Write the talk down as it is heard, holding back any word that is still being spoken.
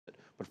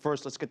But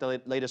first, let's get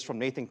the latest from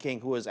Nathan King,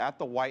 who is at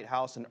the White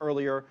House, and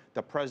earlier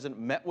the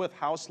president met with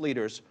House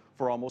leaders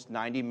for almost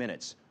 90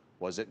 minutes.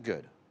 Was it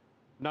good?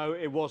 No,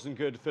 it wasn't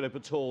good, Philip,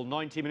 at all.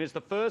 90 minutes,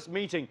 the first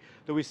meeting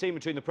that we've seen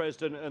between the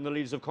president and the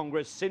leaders of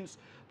Congress since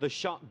the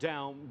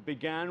shutdown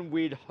began.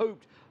 We'd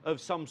hoped of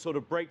some sort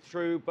of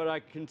breakthrough, but I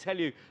can tell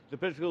you the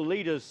political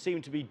leaders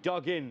seem to be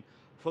dug in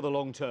for the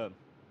long term.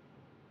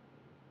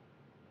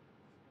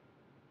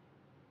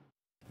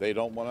 They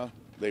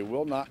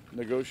will not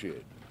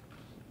negotiate.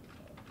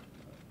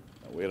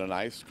 We had a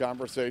nice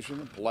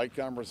conversation, a polite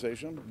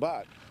conversation,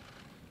 but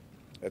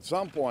at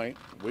some point,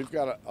 we've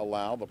got to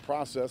allow the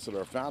process that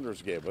our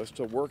founders gave us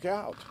to work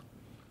out.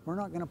 We're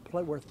not going to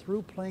play, we're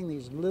through playing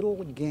these little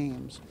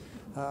games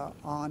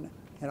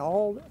it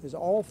all is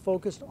all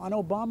focused on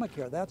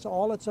Obamacare. That's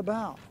all it's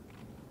about.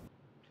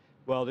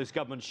 Well, this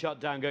government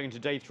shutdown going into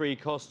day 3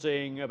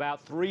 costing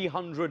about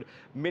 $300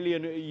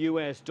 million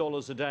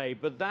a day.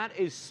 But that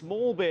is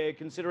small beer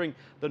considering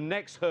the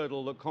next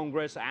hurdle that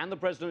Congress and the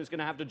president is going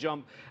to have to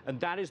jump, and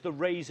that is the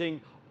raising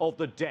of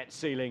the debt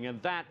ceiling.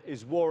 And that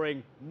is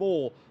worrying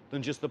more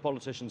than just the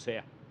politicians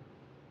here.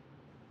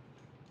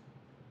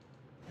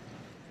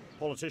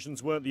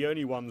 Politicians weren't the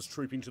only ones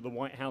trooping to the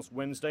White House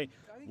Wednesday.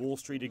 Wall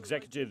Street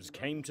executives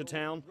came to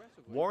town,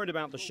 worried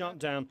about the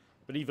shutdown,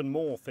 but even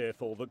more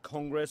fearful that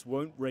Congress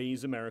won't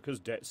raise America's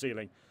debt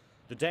ceiling.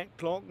 The debt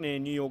clock near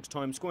New York's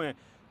Times Square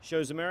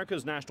shows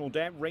America's national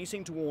debt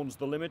racing towards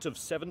the limit of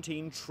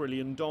 $17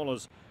 trillion,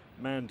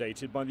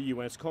 mandated by the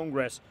U.S.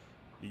 Congress.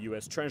 The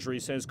U.S. Treasury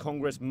says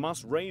Congress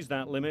must raise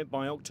that limit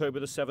by October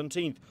the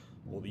 17th,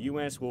 or the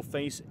U.S. will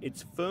face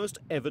its first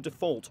ever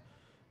default.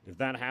 If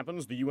that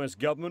happens, the U.S.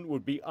 government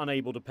would be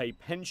unable to pay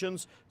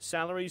pensions,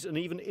 salaries, and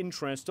even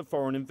interest to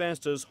foreign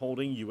investors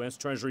holding U.S.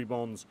 Treasury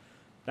bonds.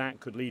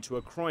 That could lead to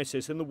a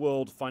crisis in the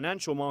world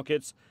financial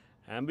markets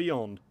and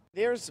beyond.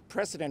 There's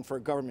precedent for a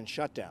government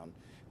shutdown.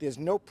 There's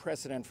no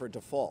precedent for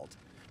default.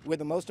 We're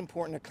the most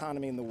important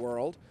economy in the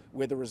world.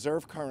 We're the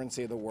reserve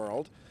currency of the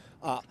world.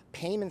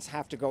 Payments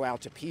have to go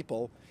out to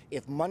people.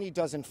 If money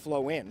doesn't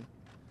flow in,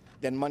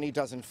 then money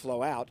doesn't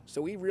flow out.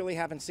 So we really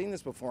haven't seen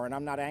this before, and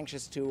I'm not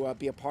anxious to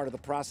be a part of the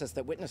process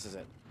that witnesses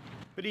it.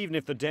 But even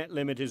if the debt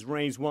limit is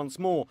raised once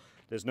more,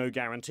 there's no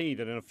guarantee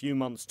that in a few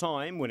months'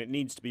 time, when it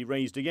needs to be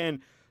raised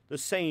again, the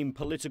same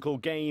political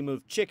game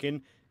of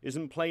chicken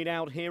isn't played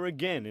out here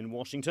again in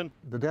Washington.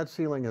 The debt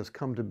ceiling has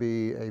come to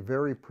be a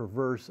very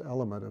perverse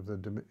element of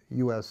the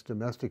U.S.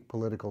 domestic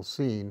political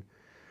scene.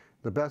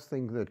 The best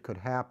thing that could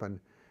happen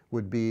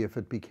would be if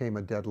it became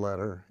a dead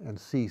letter and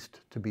ceased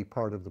to be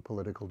part of the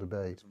political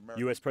debate.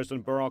 U.S.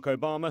 President Barack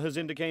Obama has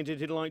indicated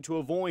he'd like to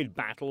avoid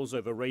battles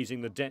over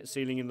raising the debt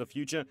ceiling in the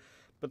future,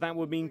 but that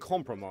would mean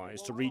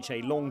compromise to reach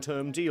a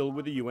long-term deal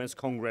with the U.S.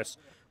 Congress,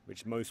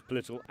 which most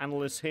political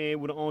analysts here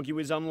would argue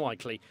is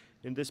unlikely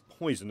in this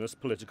poisonous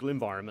political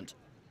environment.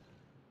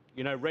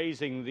 You know,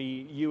 raising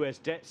the U.S.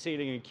 debt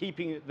ceiling and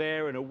keeping it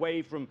there and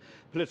away from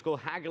political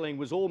haggling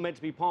was all meant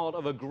to be part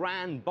of a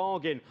grand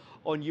bargain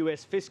on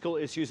U.S. fiscal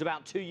issues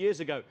about 2 years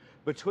ago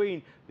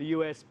between the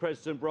U.S.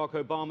 President Barack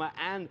Obama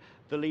and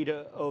the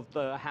leader of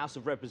the House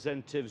of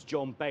Representatives,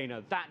 John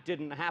Boehner. That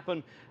didn't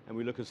happen, and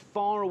we look as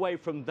far away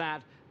from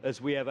that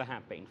as we ever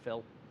have been.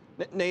 Phil?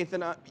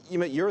 Nathan,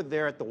 you're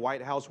there at the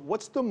White House.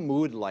 What's the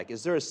mood like?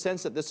 Is there a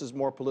sense that this is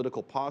more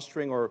political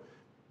posturing, or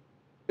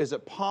is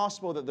it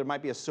possible that there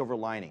might be a silver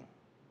lining?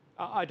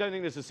 I don't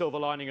think there's a silver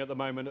lining at the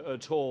moment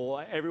at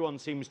all. Everyone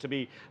seems to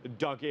be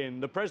dug in.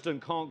 The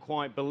president can't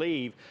quite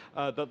believe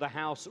that the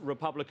House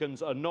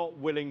Republicans are not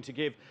willing to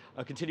give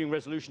a continuing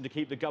resolution to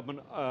keep the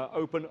government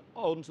open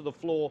onto the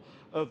floor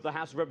of the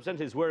House of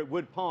Representatives, where it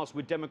would pass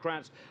with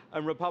Democrats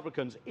and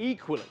Republicans.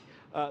 Equally,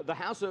 the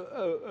House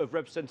of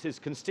Representatives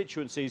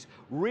constituencies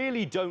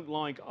really don't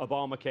like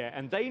Obamacare,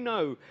 and they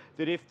know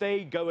that if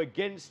they go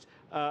against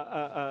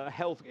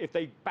if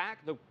they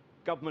back the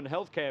government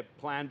health care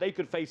plan, they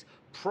could face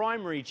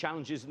primary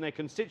challenges in their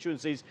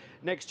constituencies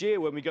next year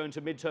when we go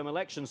into midterm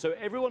elections. So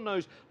everyone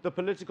knows the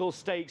political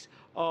stakes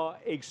are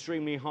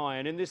extremely high.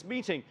 And in this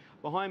meeting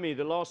behind me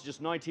that lasted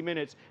just 90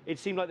 minutes, it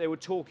seemed like they were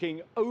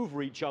talking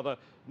over each other,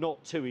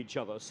 not to each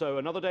other. So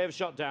another day of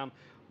shutdown.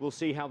 We'll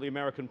see how the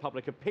American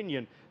public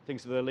opinion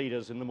thinks of their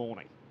leaders in the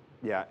morning.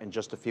 Yeah, in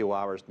just a few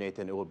hours,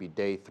 Nathan, it will be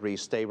day 3.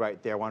 Stay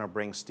right there. I want to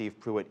bring Steve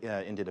Pruitt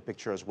into the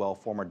picture as well,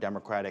 former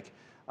Democratic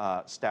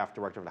staff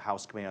director of the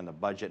House Committee on the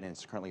Budget, and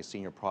is currently a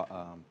senior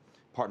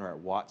partner at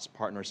Watts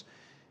Partners.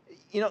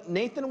 You know,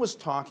 Nathan was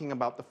talking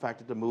about the fact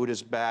that the mood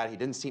is bad. He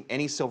didn't see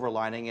any silver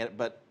lining in it,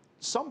 but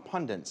some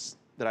pundits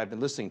that I've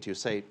been listening to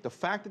say the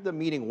fact that the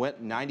meeting went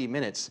 90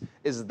 minutes,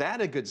 is that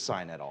a good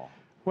sign at all?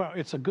 Well,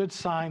 it's a good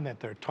sign that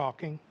they're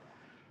talking.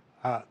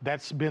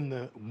 That's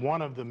been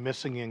one of the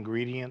missing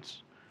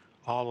ingredients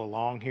all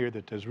along here,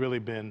 that there's really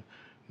been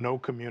no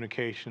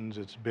communications.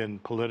 It's been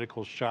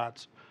political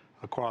shots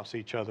across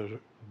each other's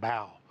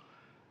bow.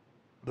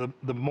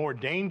 The more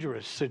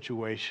dangerous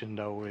situation,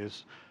 though,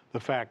 is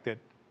the fact that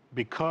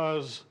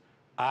because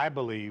I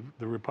believe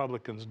the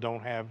Republicans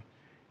don't have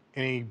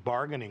any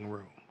bargaining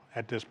room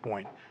at this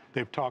point,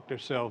 they've talked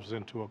themselves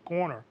into a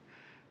corner,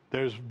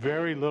 there's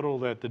very little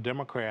that the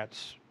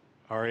Democrats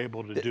are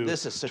able to do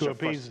This is such to a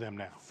appease them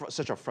now.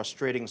 such a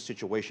frustrating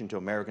situation to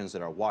Americans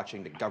that are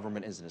watching. The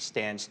government is in a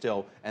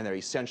standstill, and they're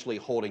essentially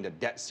holding the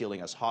debt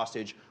ceiling as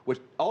hostage, which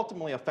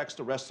ultimately affects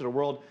the rest of the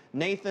world.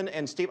 Nathan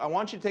and Steve, I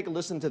want you to take a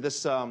listen to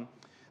this,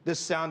 this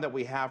sound that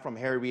we have from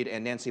Harry Reid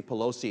and Nancy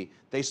Pelosi.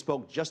 They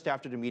spoke just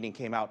after the meeting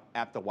came out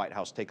at the White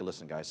House. Take a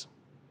listen, guys.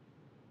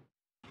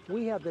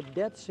 We have the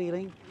debt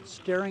ceiling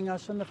staring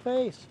us in the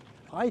face.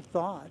 I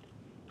thought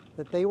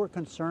that they were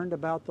concerned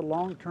about the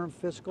long-term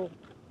fiscal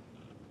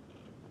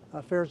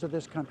affairs of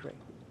this country.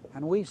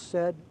 And we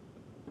said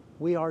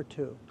we are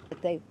too.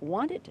 They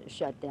wanted to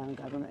shut down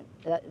government.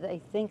 They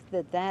think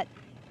that that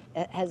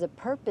has a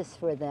purpose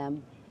for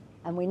them,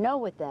 and we know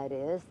what that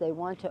is. They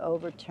want to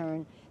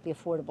overturn the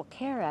Affordable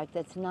Care Act.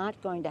 That's not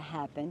going to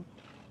happen.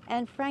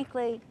 And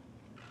frankly,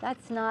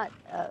 that's not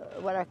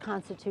what our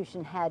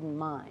Constitution had in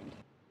mind.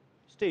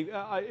 Steve,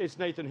 it's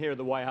Nathan here at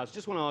the White House.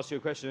 Just want to ask you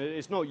a question.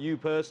 It's not you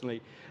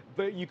personally,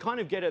 but you kind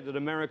of get it that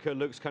America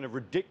looks kind of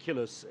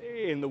ridiculous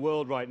in the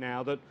world right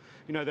now, that,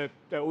 you know,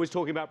 they're always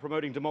talking about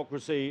promoting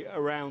democracy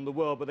around the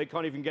world, but they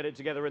can't even get it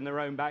together in their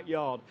own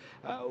backyard.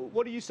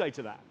 What do you say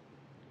to that?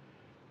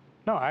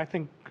 No, I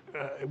think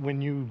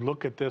when you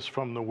look at this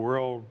from the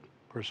world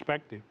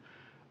perspective,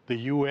 the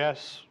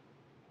U.S.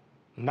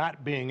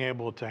 not being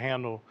able to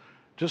handle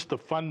just the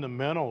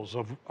fundamentals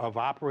of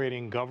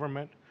operating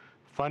government,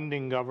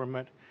 funding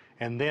government,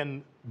 and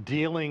then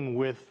dealing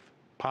with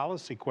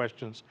policy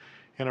questions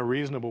in a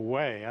reasonable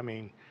way. I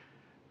mean,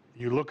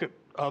 you look at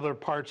other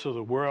parts of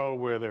the world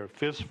where there are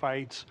fist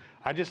fights.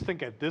 I just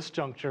think at this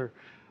juncture,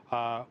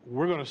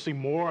 we're going to see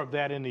more of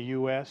that in the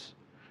U.S.,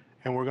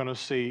 and we're going to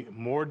see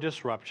more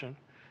disruption.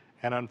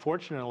 And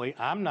unfortunately,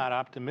 I'm not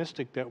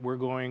optimistic that we're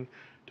going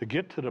to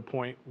get to the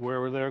point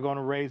where they're going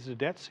to raise the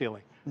debt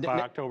ceiling by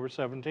October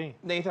 17th.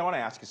 Nathan, I want to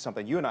ask you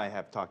something. You and I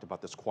have talked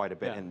about this quite a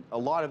bit, and a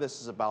lot of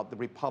this is about the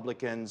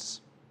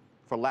Republicans,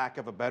 for lack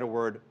of a better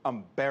word,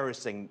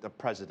 embarrassing the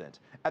president.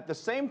 At the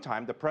same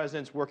time, the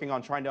president's working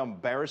on trying to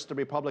embarrass the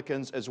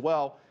Republicans as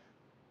well.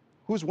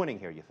 Who's winning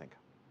here, you think?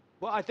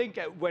 Well, I think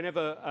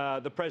whenever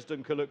the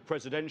president can look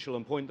presidential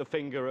and point the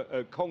finger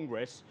at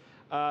Congress,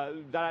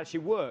 that actually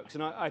works.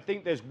 And I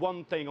think there's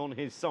one thing on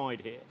his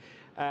side here.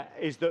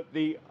 Is that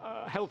the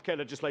healthcare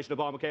legislation,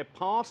 Obamacare,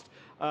 passed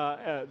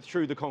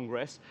through the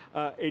Congress.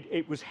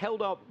 It was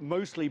held up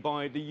mostly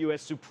by the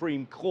U.S.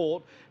 Supreme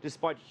Court,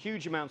 despite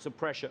huge amounts of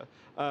pressure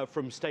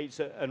from states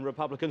and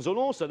Republicans. And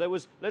also, there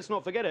was, let's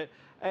not forget it,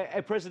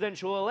 a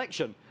presidential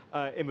election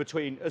in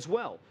between as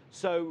well.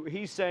 So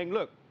he's saying,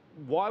 look,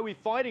 why are we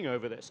fighting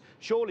over this?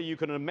 Surely you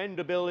can amend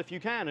a bill if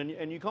you can,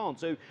 and you can't.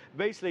 So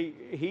basically,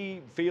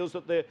 he feels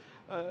that the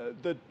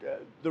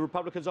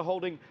Republicans are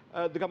holding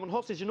the government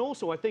hostage. And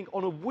also, I think,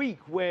 on a week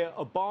where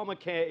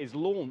Obamacare is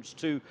launched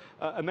to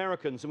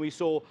Americans, and we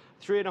saw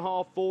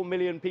 3.5, 4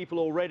 million people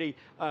already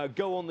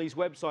go on these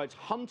websites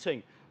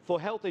hunting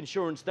for health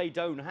insurance they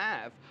don't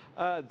have,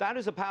 that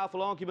is a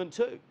powerful argument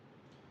too.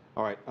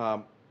 All right,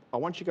 I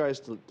want you guys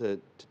to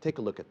take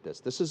a look at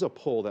this. This is a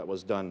poll that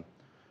was done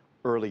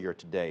earlier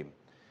today.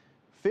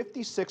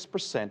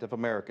 56% of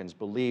Americans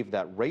believe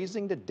that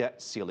raising the debt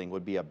ceiling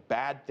would be a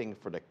bad thing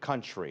for the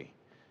country.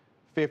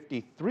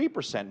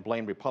 53%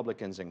 blame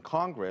Republicans in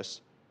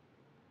Congress,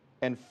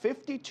 and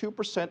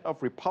 52%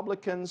 of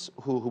Republicans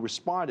who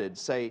responded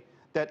say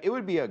that it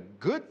would be a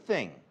good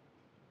thing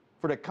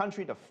for the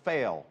country to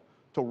fail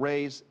to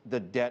raise the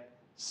debt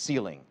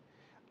ceiling.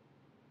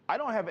 I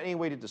don't have any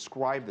way to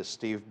describe this,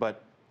 Steve,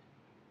 but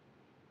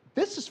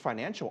this is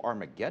financial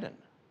Armageddon.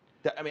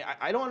 I mean,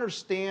 I don't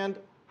understand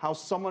how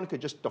someone could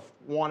just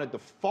want to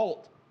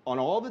default on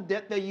all the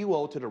debt that you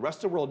owe to the rest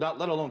of the world, not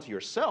let alone to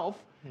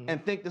yourself,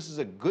 and think this is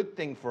a good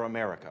thing for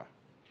America.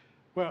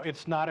 Well,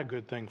 it's not a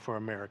good thing for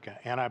America.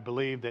 And I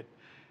believe that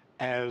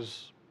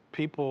as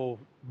people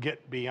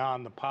get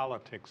beyond the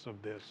politics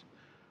of this,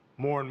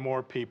 more and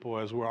more people,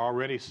 as we're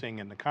already seeing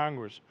in the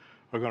Congress,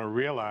 are going to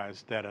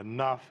realize that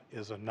enough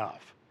is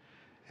enough.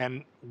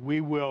 And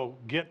we will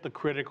get the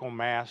critical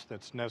mass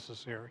that's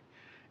necessary.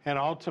 And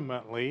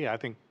ultimately, I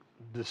think,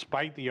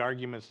 despite the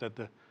arguments that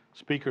the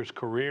Speaker's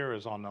career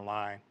is on the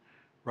line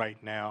right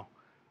now,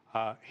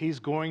 he's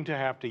going to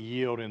have to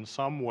yield in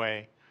some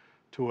way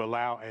to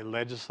allow a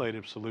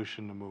legislative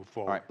solution to move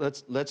forward. All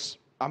right,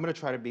 I'm going to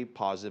try to be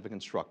positive and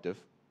constructive.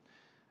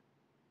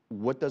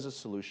 What does a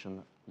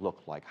solution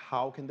look like?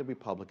 How can the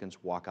Republicans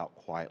walk out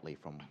quietly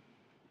from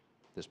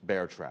this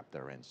bear trap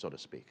they're in, so to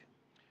speak?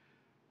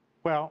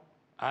 Well,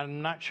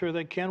 I'm not sure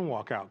they can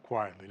walk out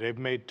quietly. They've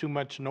made too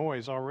much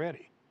noise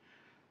already.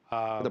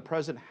 The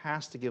president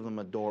has to give them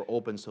a door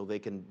open so they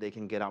can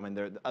get out. I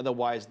mean,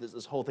 otherwise,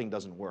 this whole thing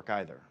doesn't work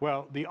either.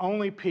 Well, the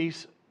only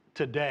piece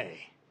today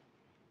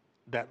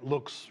that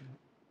looks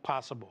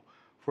possible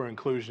for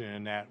inclusion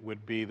in that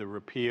would be the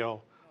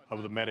repeal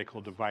of the medical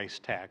device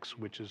tax,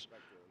 which is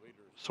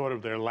sort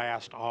of their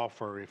last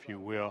offer, if you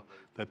will,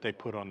 that they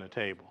put on the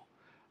table.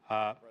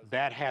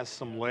 That has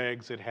some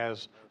legs. It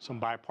has some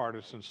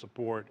bipartisan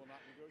support.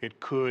 It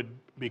could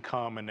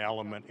become an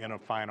element in a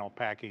final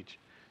package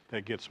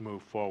that gets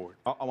moved forward.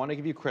 I want to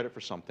give you credit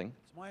for something.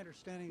 It's my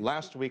understanding.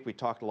 Last week we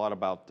talked a lot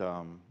about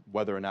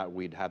whether or not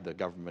we'd have the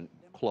government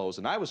close,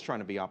 and I was trying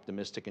to be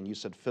optimistic, and you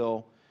said,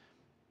 Phil,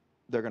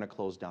 they're going to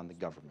close down the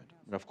government.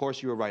 And of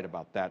course you were right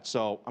about that.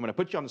 So I'm going to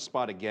put you on the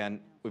spot again.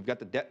 We've got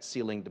the debt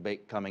ceiling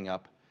debate coming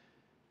up.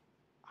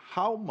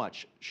 How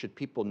much should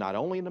people, not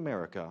only in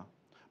America,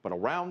 but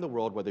around the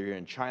world, whether you're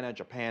in China,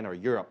 Japan, or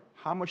Europe,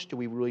 how much do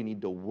we really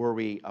need to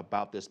worry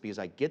about this? Because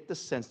I get the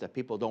sense that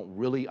people don't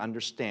really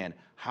understand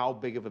how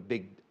big of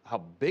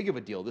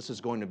a deal this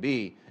is going to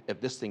be if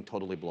this thing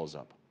totally blows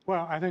up.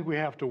 Well, I think we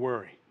have to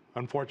worry.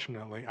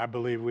 Unfortunately, I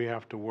believe we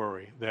have to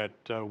worry that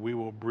we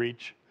will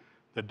breach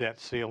the debt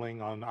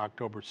ceiling on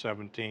October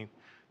 17th,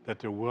 that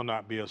there will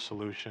not be a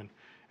solution,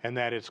 and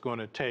that it's going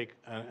to take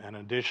an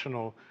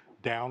additional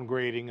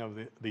downgrading of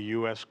the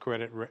U.S.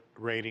 credit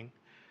rating.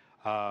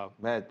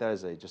 That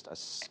is just a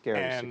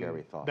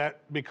scary thought.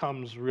 That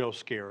becomes real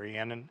scary,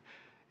 and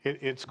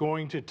it's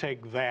going to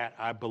take that,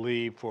 I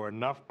believe, for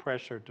enough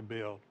pressure to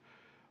build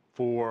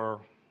for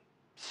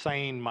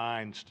sane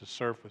minds to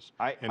surface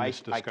in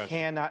this discussion. I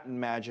cannot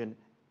imagine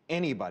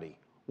anybody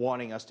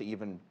wanting us to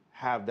even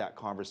have that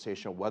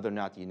conversation whether or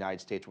not the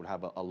United States would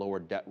have a lower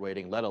debt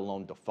rating, let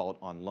alone default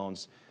on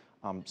loans.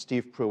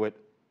 Steve Pruitt,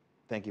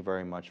 thank you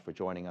very much for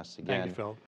joining us again. Thank you, Phil.